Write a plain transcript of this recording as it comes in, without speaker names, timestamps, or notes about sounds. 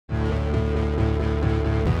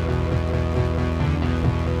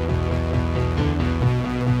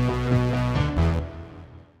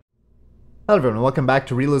Hello everyone, welcome back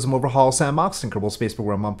to Realism Overhaul Sandbox in Kerbal Space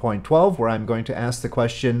Program 1.12, where I'm going to ask the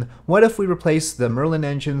question, what if we replace the Merlin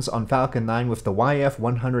engines on Falcon 9 with the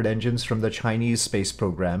YF-100 engines from the Chinese space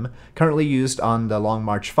program, currently used on the Long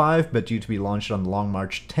March 5, but due to be launched on the Long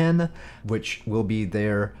March 10, which will be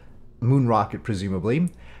their moon rocket presumably.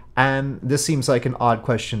 And this seems like an odd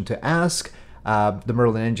question to ask. The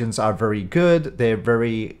Merlin engines are very good. They have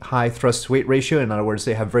very high thrust-to-weight ratio. In other words,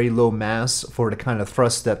 they have very low mass for the kind of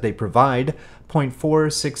thrust that they provide.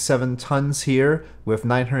 0.467 tons here with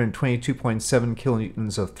 922.7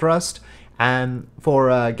 kilonewtons of thrust. And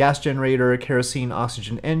for a gas generator, kerosene,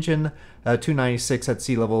 oxygen engine, 296 at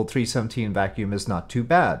sea level, 317 in vacuum is not too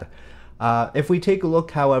bad. If we take a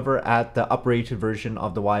look, however, at the uprated version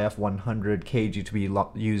of the YF-100 due to be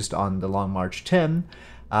used on the Long March 10,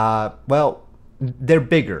 well, they're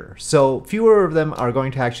bigger, so fewer of them are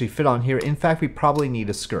going to actually fit on here. In fact, we probably need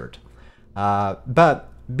a skirt. But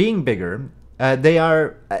being bigger,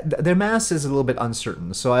 their mass is a little bit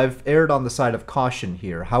uncertain, so I've erred on the side of caution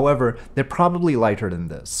here. However, they're probably lighter than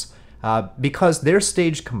this. Because they're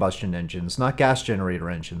staged combustion engines, not gas generator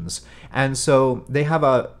engines, and so they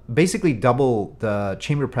have basically double the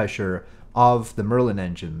chamber pressure of the Merlin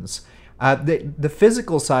engines. The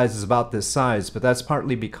physical size is about this size, but that's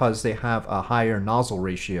partly because they have a higher nozzle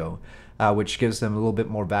ratio, which gives them a little bit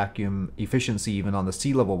more vacuum efficiency even on the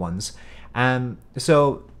sea level ones. And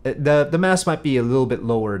so the mass might be a little bit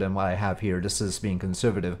lower than what I have here, just as being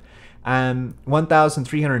conservative. And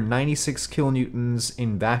 1,396 kilonewtons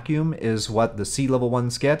in vacuum is what the sea level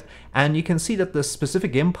ones get, and you can see that the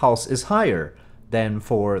specific impulse is higher than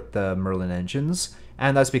for the Merlin engines.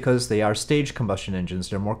 And that's because they are staged combustion engines.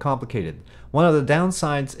 They're more complicated. One of the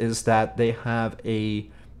downsides is that they have a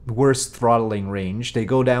worse throttling range. They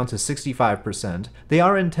go down to 65%. They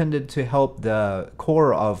are intended to help the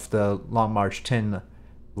core of the Long March 10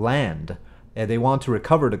 land. They want to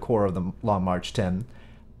recover the core of the Long March 10,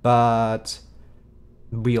 but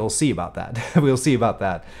we'll see about that. We'll see about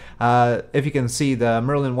that. If you can see, the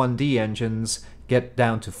Merlin 1D engines get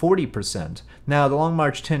down to 40%. Now, the Long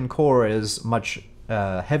March 10 core is much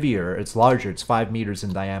heavier, it's larger, it's 5 meters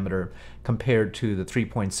in diameter compared to the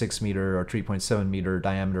 3.6 meter or 3.7 meter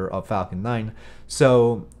diameter of Falcon 9.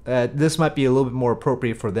 So this might be a little bit more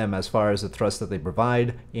appropriate for them as far as the thrust that they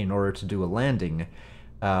provide in order to do a landing.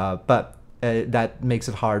 But that makes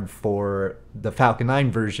it hard for the Falcon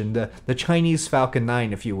 9 version, the Chinese Falcon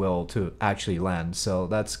 9, if you will, to actually land. So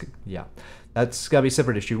that's gotta be a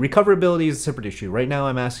separate issue. Recoverability is a separate issue. Right now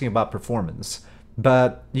I'm asking about performance.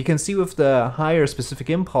 But you can see with the higher specific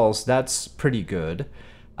impulse, that's pretty good.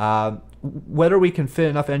 Whether we can fit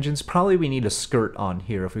enough engines, probably we need a skirt on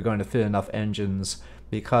here if we're going to fit enough engines,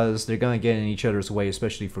 because they're going to get in each other's way,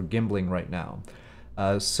 especially for gimbling right now.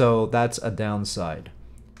 So that's a downside.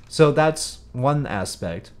 So that's one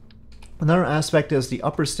aspect. Another aspect is the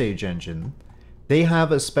upper stage engine. They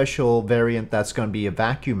have a special variant that's going to be a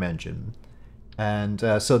vacuum engine. And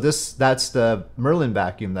so that's the Merlin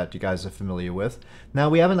vacuum that you guys are familiar with. Now,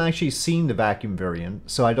 we haven't actually seen the vacuum variant,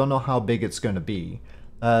 so I don't know how big it's going to be.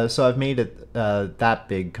 So I've made it that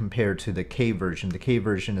big compared to the K version. The K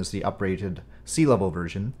version is the uprated sea level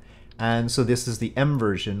version. And so this is the M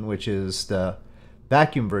version, which is the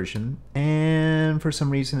vacuum version. And for some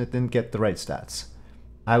reason, it didn't get the right stats.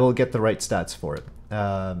 I will get the right stats for it.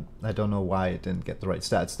 I don't know why it didn't get the right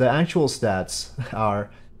stats. The actual stats are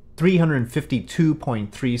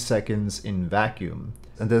 352.3 seconds in vacuum,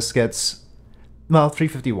 and this gets, well,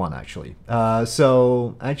 351 actually.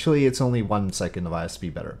 So actually it's only 1 second of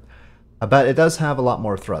ISP better. But it does have a lot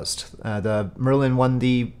more thrust. The Merlin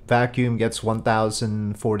 1D vacuum gets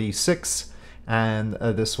 1046, and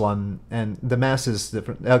this one, and the mass is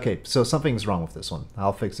different. Okay, so something's wrong with this one.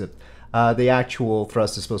 I'll fix it. The actual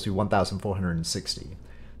thrust is supposed to be 1460.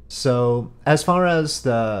 So as far as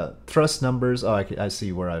the thrust numbers, oh, I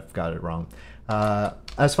see where I've got it wrong.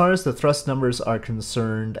 As far as the thrust numbers are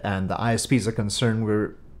concerned and the ISPs are concerned,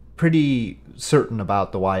 we're pretty certain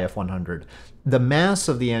about the YF-100. The mass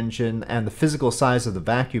of the engine and the physical size of the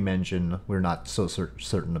vacuum engine, we're not so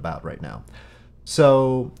certain about right now.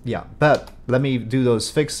 So yeah, but let me do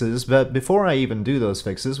those fixes. But before I even do those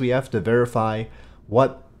fixes, we have to verify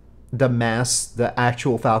what the mass the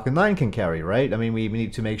actual Falcon 9 can carry, right? I mean, we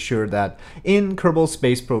need to make sure that in Kerbal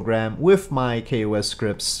Space Program with my KOS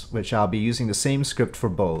scripts, which I'll be using the same script for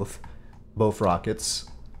both rockets,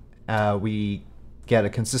 we get a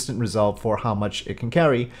consistent result for how much it can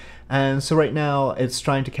carry. And so right now it's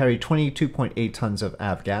trying to carry 22.8 tons of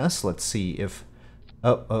avgas. Let's see if,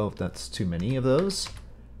 oh, that's too many of those.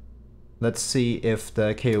 Let's see if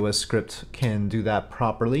the KOS script can do that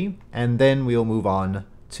properly, and then we'll move on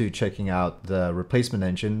to checking out the replacement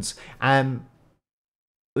engines. And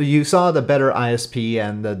you saw the better ISP,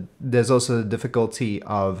 and there's also the difficulty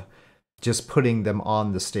of just putting them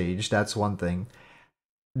on the stage. That's one thing.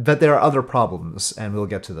 But there are other problems, and we'll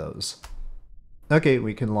get to those. Okay,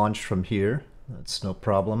 we can launch from here. That's no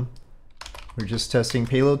problem. We're just testing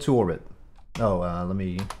payload to orbit. Oh, let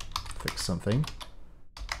me fix something.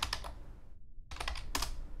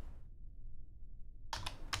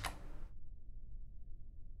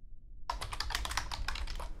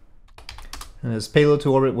 And it's payload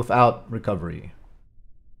to orbit without recovery.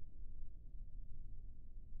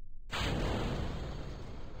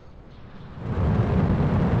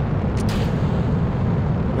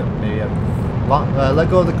 Maybe I've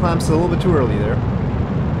let go of the clamps a little bit too early there.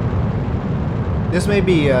 This may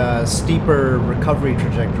be a steeper recovery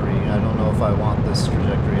trajectory. I don't know if I want this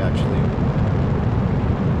trajectory, actually.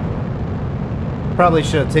 Probably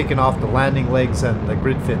should have taken off the landing legs and the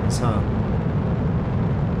grid fins, huh?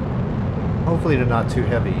 Hopefully they're not too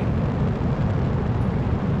heavy.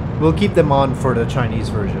 We'll keep them on for the Chinese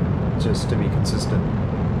version, just to be consistent.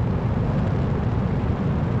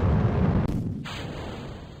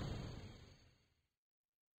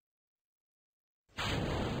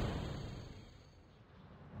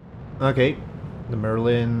 Okay, the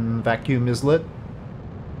Merlin vacuum is lit.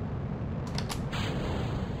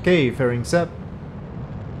 Okay, fairing set.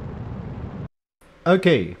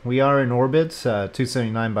 Okay, we are in orbit,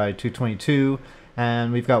 279 by 222,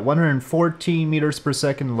 and we've got 114 meters per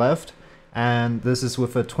second left, and this is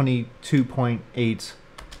with a 22.8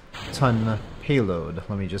 ton payload.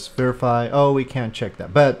 Let me just verify. Oh, we can't check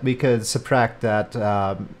that, but we could subtract that,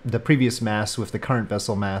 the previous mass with the current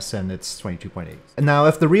vessel mass, and it's 22.8. Now,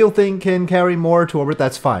 if the real thing can carry more to orbit,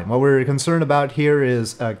 that's fine. What we're concerned about here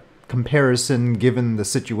is a comparison given the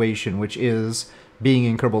situation, which is being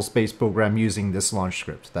in Kerbal Space Program using this launch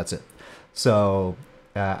script. That's it. So,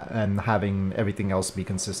 and having everything else be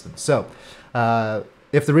consistent. So,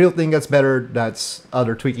 if the real thing gets better, that's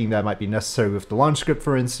other tweaking that might be necessary with the launch script,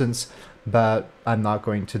 for instance, but I'm not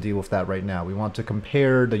going to deal with that right now. We want to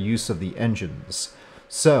compare the use of the engines.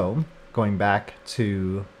 So, going back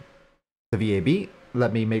to the VAB,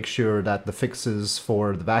 let me make sure that the fixes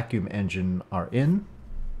for the vacuum engine are in.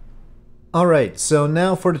 Alright, so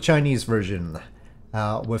now for the Chinese version.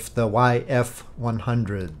 With the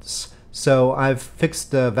YF100s. So I've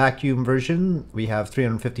fixed the vacuum version. We have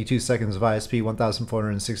 352 seconds of ISP,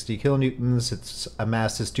 1,460 kilonewtons. Its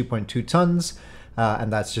mass is 2.2 tons, and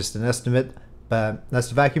that's just an estimate. But that's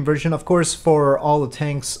the vacuum version. Of course, for all the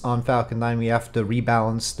tanks on Falcon 9, we have to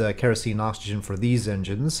rebalance the kerosene and oxygen for these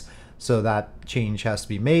engines. So that change has to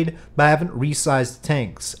be made. But I haven't resized the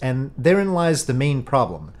tanks, and therein lies the main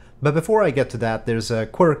problem. But before I get to that, there's a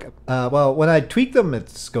quirk. Well, when I tweak them,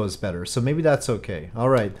 it goes better, so maybe that's okay.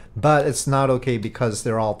 Alright, but it's not okay because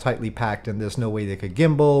they're all tightly packed and there's no way they could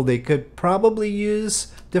gimbal. They could probably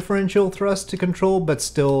use differential thrust to control, but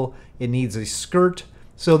still it needs a skirt.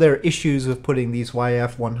 So there are issues with putting these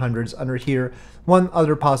YF100s under here. One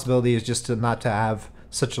other possibility is just not to have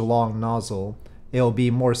such a long nozzle. It'll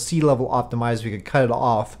be more sea level optimized. We could cut it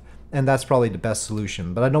off. And that's probably the best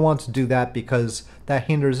solution. But I don't want to do that because that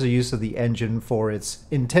hinders the use of the engine for its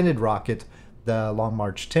intended rocket, the Long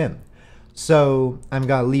March 10. So I'm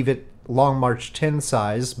going to leave it Long March 10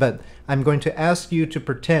 size, but I'm going to ask you to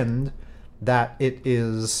pretend that it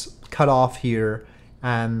is cut off here.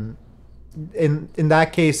 And in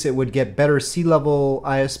that case, it would get better sea level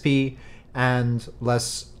ISP and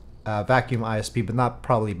less vacuum ISP, but not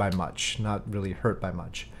probably by much, not really hurt by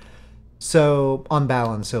much. So, on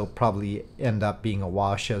balance, it'll probably end up being a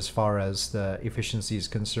wash as far as the efficiency is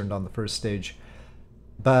concerned on the first stage.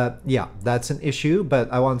 But yeah, that's an issue,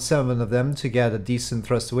 but I want 7 of them to get a decent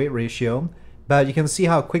thrust-to-weight ratio. But you can see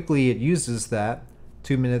how quickly it uses that,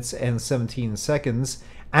 2 minutes and 17 seconds.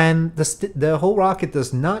 And the whole rocket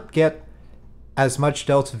does not get as much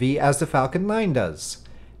delta V as the Falcon 9 does,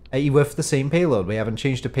 with the same payload. We haven't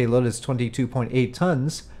changed the payload, it's 22.8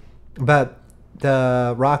 tons, but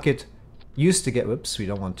the rocket used to get, whoops, we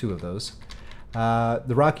don't want 2 of those. The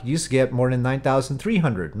rocket used to get more than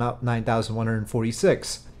 9,300, not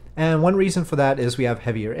 9,146. And one reason for that is we have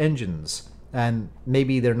heavier engines. And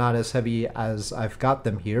maybe they're not as heavy as I've got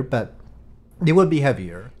them here, but they would be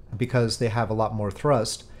heavier because they have a lot more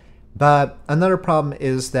thrust. But another problem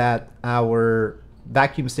is that our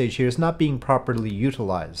vacuum stage here is not being properly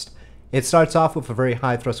utilized. It starts off with a very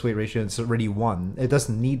high thrust-weight ratio, and it's already 1. It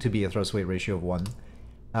doesn't need to be a thrust-weight ratio of 1.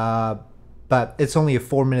 But it's only a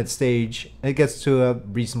 4-minute stage. It gets to a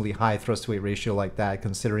reasonably high thrust-weight ratio like that,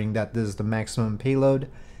 considering that this is the maximum payload.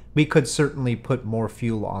 We could certainly put more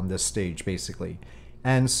fuel on this stage, basically.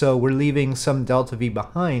 and so we're leaving some delta V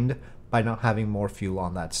behind by not having more fuel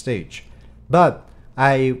on that stage. But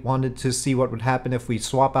I wanted to see what would happen if we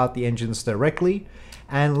swap out the engines directly,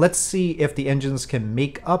 and let's see if the engines can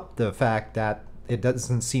make up the fact that it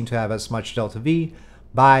doesn't seem to have as much delta V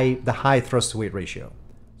by the high thrust-to-weight ratio.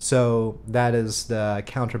 So that is the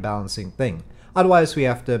counterbalancing thing. Otherwise, we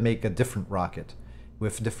have to make a different rocket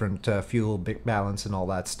with different fuel balance and all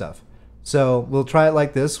that stuff. So we'll try it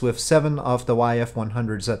like this with 7 of the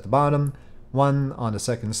YF-100s at the bottom, 1 on the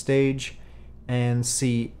second stage, and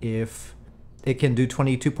see if it can do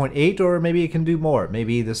 22.8 or maybe it can do more.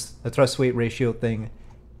 Maybe this thrust-weight ratio thing,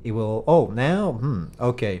 it will... Oh, now?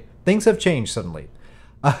 Okay. Things have changed suddenly.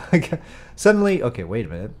 Suddenly... Okay, wait a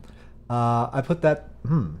minute. I put that...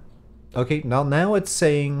 Okay, now it's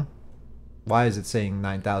saying... Why is it saying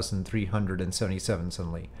 9,377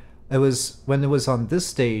 suddenly? It was... When it was on this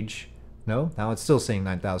stage... No, now it's still saying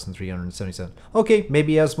 9,377. Okay,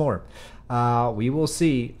 maybe it has more. We will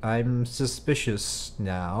see. I'm suspicious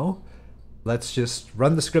now. Let's just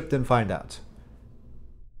run the script and find out.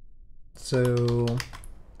 So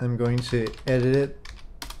I'm going to edit it.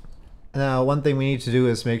 Now, one thing we need to do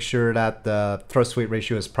is make sure that the thrust-weight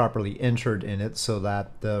ratio is properly entered in it so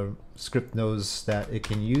that the script knows that it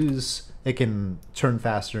can turn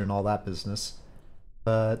faster and all that business.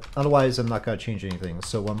 But otherwise, I'm not going to change anything.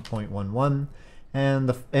 So 1.11, and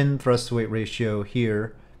the end thrust-to-weight ratio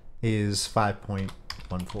here is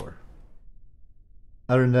 5.14.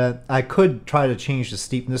 Other than that, I could try to change the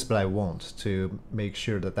steepness, but I won't, to make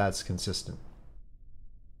sure that that's consistent.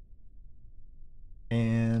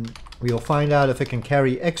 And we'll find out if it can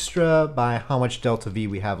carry extra by how much delta V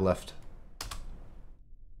we have left.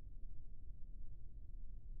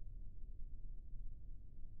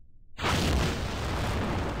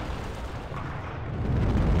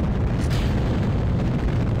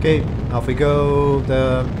 Okay, off we go.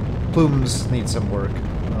 The plumes need some work.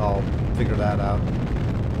 I'll figure that out.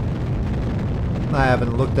 I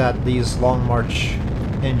haven't looked at these Long March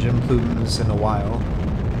engine plumes in a while.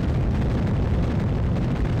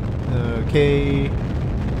 Okay,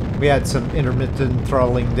 we had some intermittent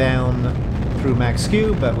throttling down through max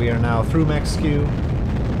Q, but we are now through max Q.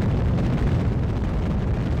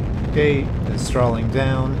 Okay, it's throttling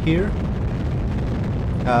down here.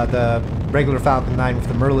 The regular Falcon 9 with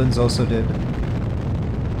the Merlins also did.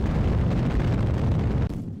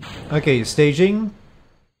 Okay, staging.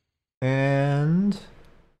 And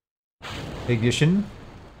ignition.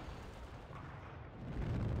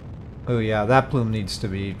 Oh yeah, that plume needs to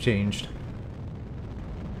be changed.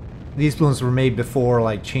 These plumes were made before,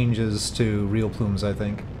 like, changes to real plumes, I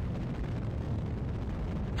think.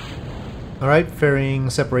 Alright, fairing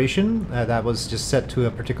separation. That was just set to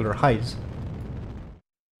a particular height.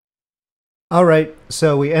 Alright,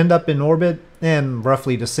 so we end up in orbit, and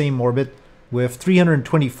roughly the same orbit, with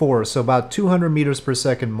 324, so about 200 meters per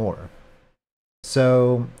second more.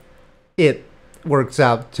 So it works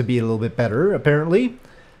out to be a little bit better, apparently.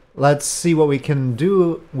 Let's see what we can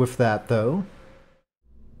do with that, though.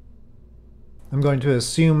 I'm going to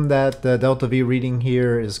assume that the delta V reading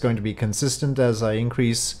here is going to be consistent as I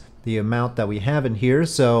increase the amount that we have in here.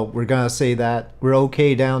 So we're going to say that we're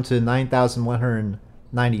okay down to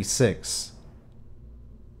 9,196.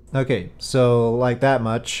 Okay, so like that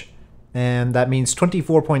much. And that means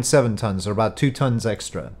 24.7 tons, or about 2 tons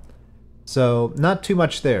extra. So not too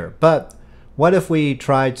much there, but what if we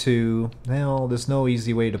try to... Well, there's no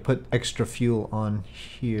easy way to put extra fuel on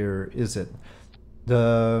here, is it?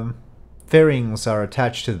 The fairings are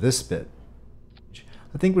attached to this bit.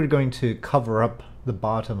 I think we're going to cover up the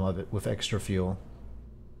bottom of it with extra fuel.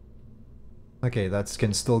 Okay, that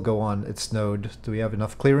can still go on its node. Do we have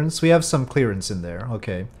enough clearance? We have some clearance in there,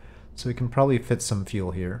 okay. So we can probably fit some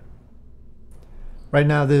fuel here. Right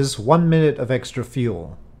now there's 1 minute of extra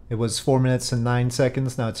fuel. It was 4 minutes and 9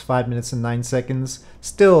 seconds, now it's 5 minutes and 9 seconds.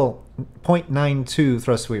 Still 0.92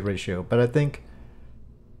 thrust-weight ratio, but I think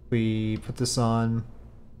we put this on...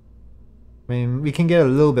 I mean, we can get a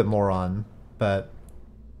little bit more on, but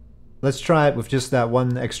let's try it with just that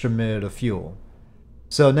 1 extra minute of fuel.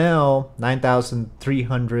 So now,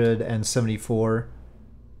 9,374.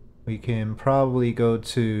 We can probably go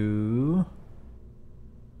to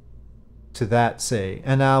that, say.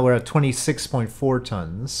 And now we're at 26.4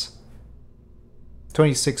 tons.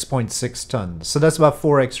 26.6 tons. So that's about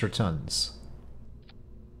 4 extra tons.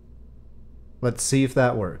 Let's see if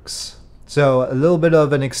that works. So a little bit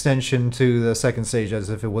of an extension to the second stage, as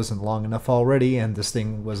if it wasn't long enough already and this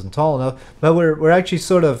thing wasn't tall enough. But we're actually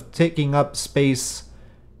sort of taking up space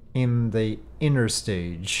in the inner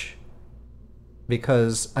stage.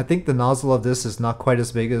 because I think the nozzle of this is not quite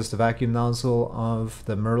as big as the vacuum nozzle of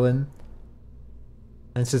the Merlin.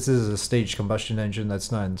 And since this is a staged combustion engine,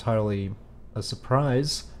 that's not entirely a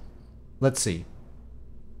surprise. Let's see.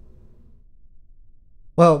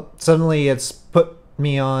 Well, suddenly it's put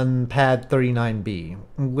me on pad 39B,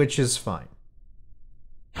 which is fine.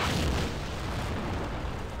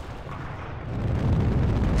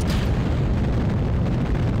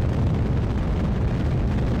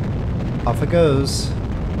 Off it goes.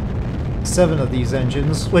 7 of these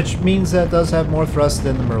engines, which means that it does have more thrust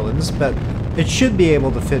than the Merlins, but it should be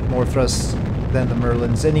able to fit more thrust than the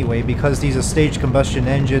Merlins anyway, because these are staged combustion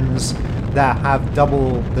engines that have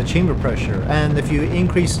double the chamber pressure, and if you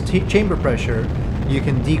increase chamber pressure, you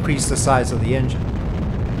can decrease the size of the engine.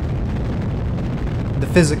 The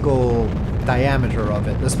physical diameter of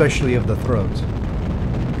it, especially of the throat.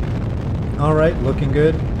 Alright, looking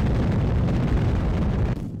good.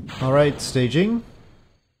 Alright, staging.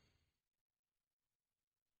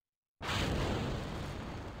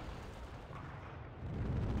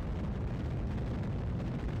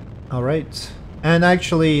 Alright. And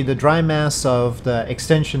actually, the dry mass of the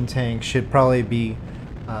extension tank should probably be,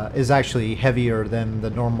 is actually heavier than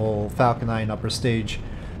the normal Falcon 9 upper stage.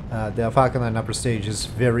 The Falcon 9 upper stage is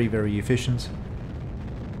very, very efficient.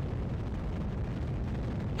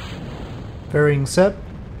 Fairing set.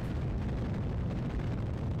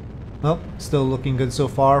 Well, still looking good so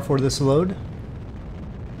far for this load.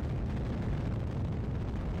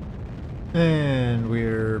 And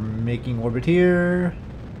we're making orbit here.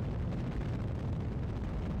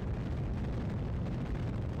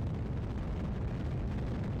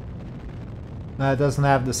 It doesn't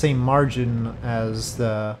have the same margin as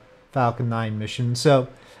the Falcon 9 mission, so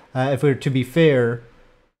if we're to be fair,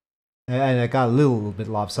 and it got a little bit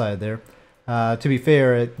lopsided there, to be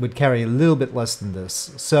fair, it would carry a little bit less than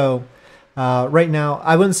this. So right now,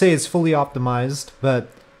 I wouldn't say it's fully optimized,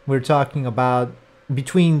 but we're talking about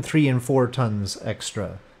between 3 and 4 tons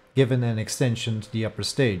extra, given an extension to the upper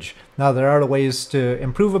stage. Now, there are ways to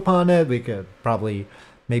improve upon it. We could probably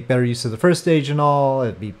make better use of the first stage and all.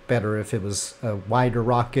 It'd be better if it was a wider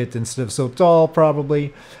rocket instead of so tall,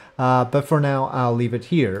 probably. But for now, I'll leave it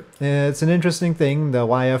here. It's an interesting thing, the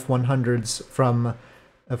YF-100s from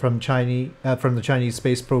the Chinese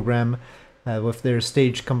space program, with their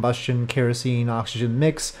staged combustion kerosene-oxygen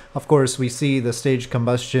mix. Of course, we see the staged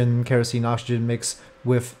combustion kerosene-oxygen mix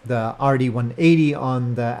with the RD-180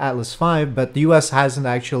 on the Atlas V, but the US hasn't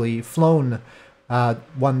actually flown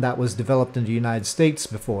one that was developed in the United States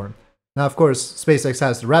before. Now, of course, SpaceX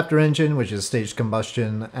has the Raptor engine, which is staged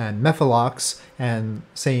combustion and Methalox, and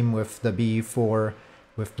same with the B4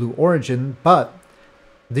 with Blue Origin, but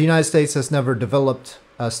the United States has never developed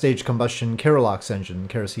a staged combustion Kerolox engine,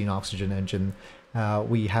 kerosene-oxygen engine.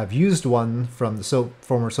 We have used one from the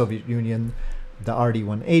former Soviet Union, the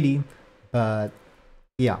RD-180, but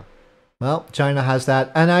yeah. Well, China has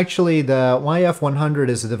that, and actually the YF-100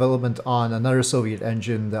 is a development on another Soviet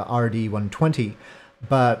engine, the RD-120,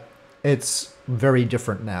 but it's very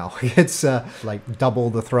different now. It's like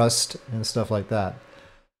double the thrust and stuff like that.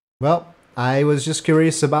 Well, I was just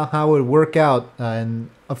curious about how it would work out,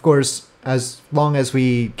 and of course, as long as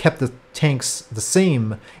we kept the tanks the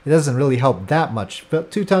same, it doesn't really help that much,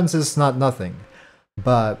 but 2 tons is not nothing.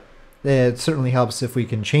 But it certainly helps if we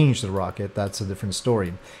can change the rocket. That's a different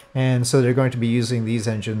story. And so they're going to be using these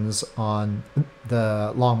engines on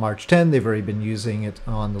the Long March 10. They've already been using it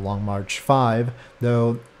on the Long March 5,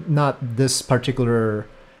 though not this particular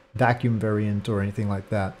vacuum variant or anything like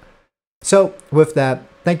that. So with that,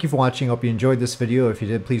 thank you for watching. Hope you enjoyed this video. If you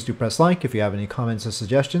did, please do press like. If you have any comments or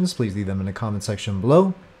suggestions, please leave them in the comment section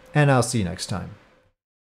below, and I'll see you next time.